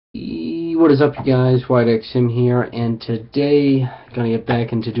What is up, you guys? Wyattxhim here, and today I'm gonna get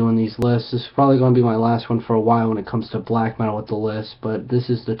back into doing these lists. This is probably gonna be my last one for a while when it comes to black metal with the list, but this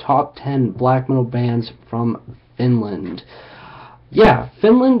is the top 10 black metal bands from Finland. Yeah,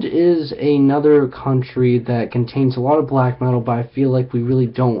 Finland is another country that contains a lot of black metal, but I feel like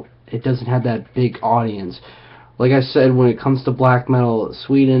it doesn't have that big audience. Like I said, when it comes to black metal,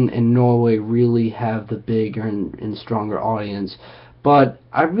 Sweden and Norway really have the bigger and stronger audience. But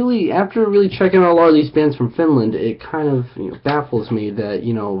after really checking out a lot of these bands from Finland, it kind of baffles me that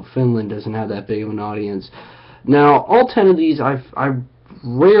Finland doesn't have that big of an audience. Now, all 10 of these I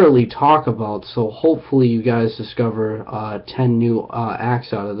rarely talk about, so hopefully you guys discover 10 new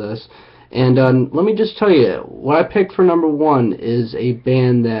acts out of this. And let me just tell you, what I picked for number 1 is a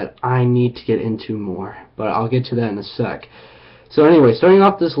band that I need to get into more, but I'll get to that in a sec. So anyway, starting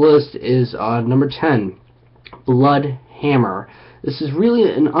off this list is number 10, Bloodhammer. This is really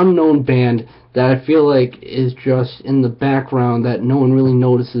an unknown band that I feel like is just in the background that no one really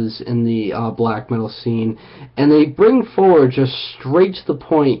notices in the black metal scene. And they bring forward just straight to the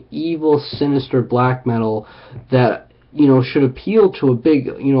point, evil, sinister black metal that should appeal to a big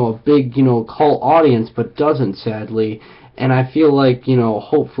cult audience, but doesn't, sadly. And I feel like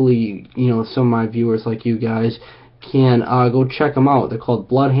hopefully some of my viewers like you guys can go check them out. They're called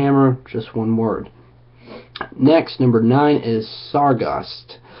Bloodhammer, just one word. Next, number 9 is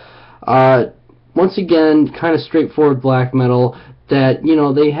Sargeist. Once again, kind of straightforward black metal that,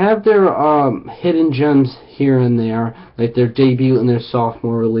 they have their hidden gems here and there, like their debut and their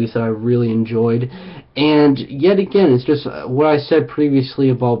sophomore release that I really enjoyed. And yet again, it's just what I said previously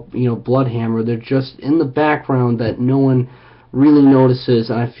about, Bloodhammer. They're just in the background that no one really notices,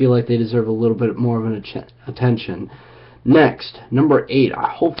 and I feel like they deserve a little bit more of an attention. Next, number 8,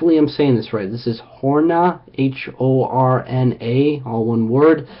 hopefully I'm saying this right, this is Horna, H-O-R-N-A, all one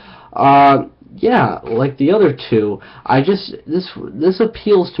word. Yeah, like the other two, this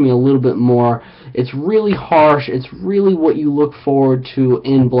appeals to me a little bit more. It's really harsh, it's really what you look forward to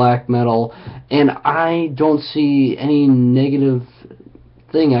in black metal, and I don't see any negative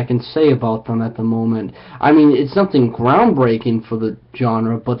thing I can say about them at the moment. I mean, it's something groundbreaking for the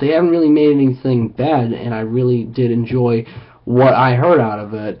genre, but they haven't really made anything bad, and I really did enjoy what I heard out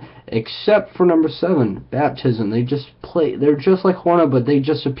of it, except for number 7, Baptism. They're just like Horna, but they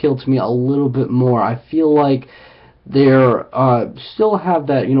just appeal to me a little bit more. I feel like they're still have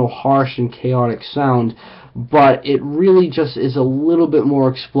that harsh and chaotic sound, but it really just is a little bit more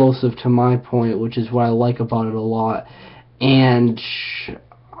explosive to my point, which is what I like about it a lot. And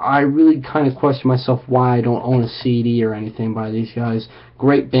I really kind of question myself why I don't own a CD or anything by these guys.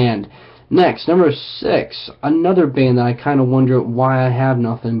 Great band. Next, number 6, another band that I kind of wonder why I have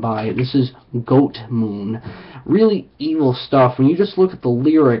nothing by. This is Goatmoon. Really evil stuff. When you just look at the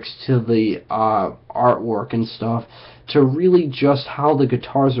lyrics to the artwork and stuff, to really just how the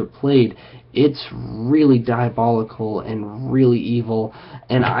guitars are played, it's really diabolical and really evil,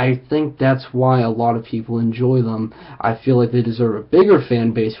 and I think that's why a lot of people enjoy them. I feel like they deserve a bigger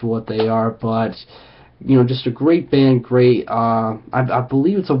fan base for what they are, but just a great band, great. I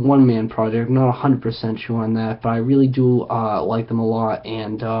believe it's a one-man project. I'm not 100% sure on that, but I really do like them a lot,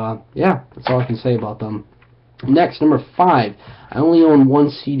 and yeah, that's all I can say about them. Next, number 5. I only own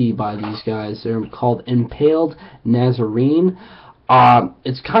one CD by these guys. They're called Impaled Nazarene.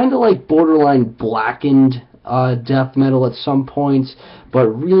 It's kind of like borderline blackened death metal at some points, but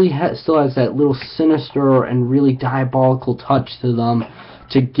really still has that little sinister and really diabolical touch to them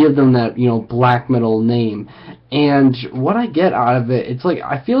to give them that black metal name. And what I get out of it, it's like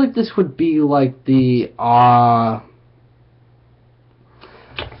I feel like this would be like the how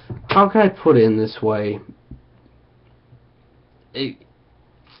can I put it in this way?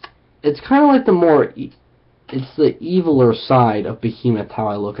 It's kind of like it's the eviler side of Behemoth, how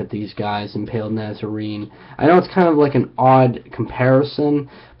I look at these guys, Impaled Nazarene. I know it's kind of like an odd comparison,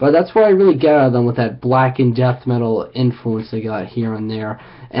 but that's what I really get out of them with that black and death metal influence they got here and there.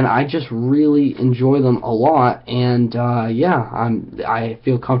 And I just really enjoy them a lot, and yeah, I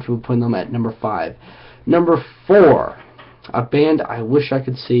feel comfortable putting them at number 5. Number 4, a band I wish I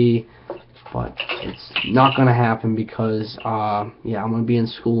could see, but it's not going to happen because, yeah, I'm going to be in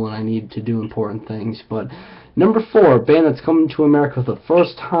school and I need to do important things. But number 4, a band that's coming to America for the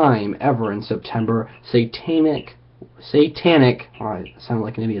first time ever in September, Satanic, oh, I sound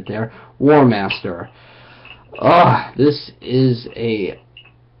like an idiot there, Warmaster. This is a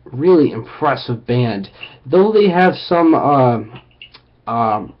really impressive band. Though they have some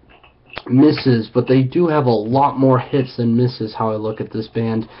misses, but they do have a lot more hits than misses. How I look at this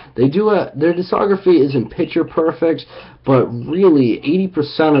band, they do their discography isn't picture perfect, but really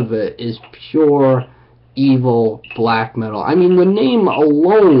 80% of it is pure evil black metal. I mean, the name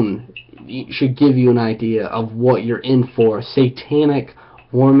alone should give you an idea of what you're in for. Satanic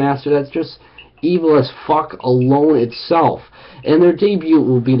Warmaster, that's just evil as fuck alone itself. And their debut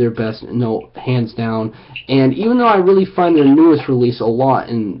will be their best, no, hands down. And even though I really find their newest release a lot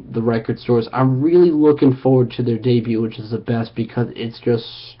in the record stores, I'm really looking forward to their debut, which is the best, because it's just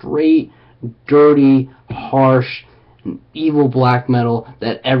straight, dirty, harsh, evil black metal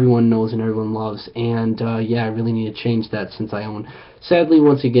that everyone knows and everyone loves. And yeah, I really need to change that, since I own, sadly,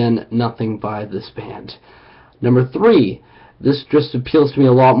 once again, nothing by this band. Number 3, this just appeals to me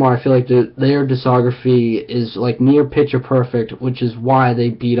a lot more. I feel like their discography is like near picture perfect, which is why they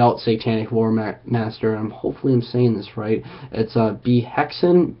beat out Satanic Warmaster. And hopefully I'm saying this right. It's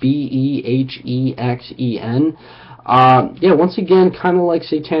Behexen, Behexen. Yeah, once again, kind of like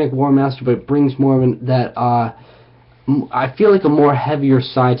Satanic Warmaster, but it brings more of that I feel like a more heavier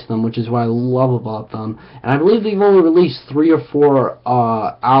side to them, which is what I love about them. And I believe they've only released 3 or 4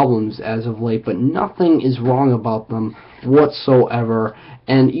 albums as of late, but nothing is wrong about them whatsoever.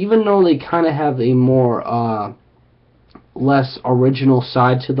 And even though they kind of have a more less original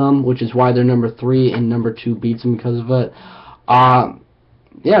side to them, which is why they're number 3 and number 2 beats them because of it,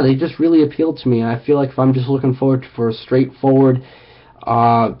 yeah, they just really appealed to me. And I feel like if I'm just looking forward for a straightforward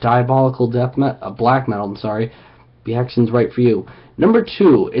diabolical black metal, I'm sorry, Behexen's right for you. Number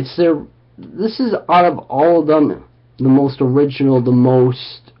 2, this is out of all of them the most original, the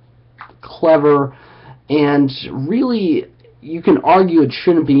most clever, and really you can argue it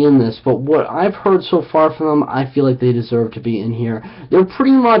shouldn't be in this, but what I've heard so far from them, I feel like they deserve to be in here. They're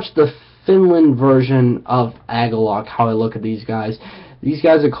pretty much the Finland version of Agalok, how I look at these guys. These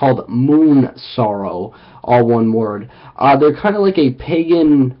guys are called Moonsorrow, all one word. They're kind of like a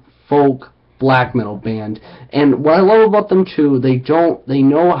pagan folk black metal band, and what I love about them too, they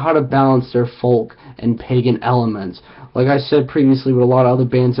know how to balance their folk and pagan elements. Like I said previously with a lot of other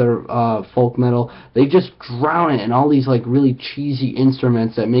bands that are folk metal, they just drown it in all these like really cheesy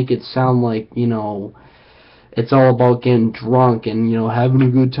instruments that make it sound like, you know, it's all about getting drunk and, you know, having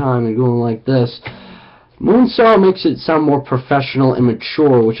a good time and going like this. Moonsorrow makes it sound more professional and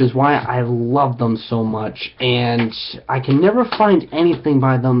mature, which is why I love them so much. And I can never find anything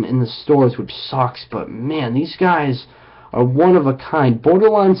by them in the stores, which sucks, but man, these guys are one of a kind.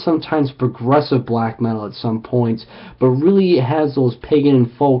 Borderline sometimes progressive black metal at some points, but really it has those pagan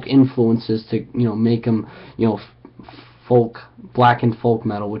and folk influences to, you know, make them, you know, black and folk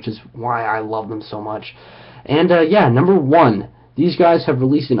metal, which is why I love them so much. And yeah, number 1, these guys have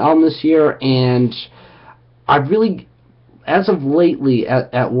released an album this year, and I've really, as of lately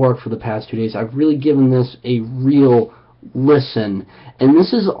at work for the past 2 days, I've really given this a real listen. And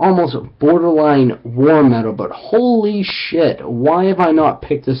this is almost borderline war metal, but holy shit, why have I not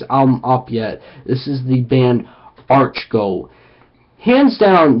picked this album up yet? This is the band Archgoat. Hands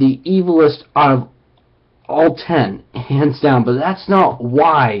down, the evilest out of all 10. Hands down, but that's not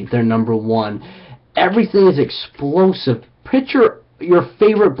why they're number 1. Everything is explosive. Picture your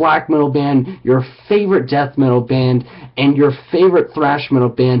favorite black metal band, your favorite death metal band, and your favorite thrash metal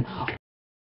band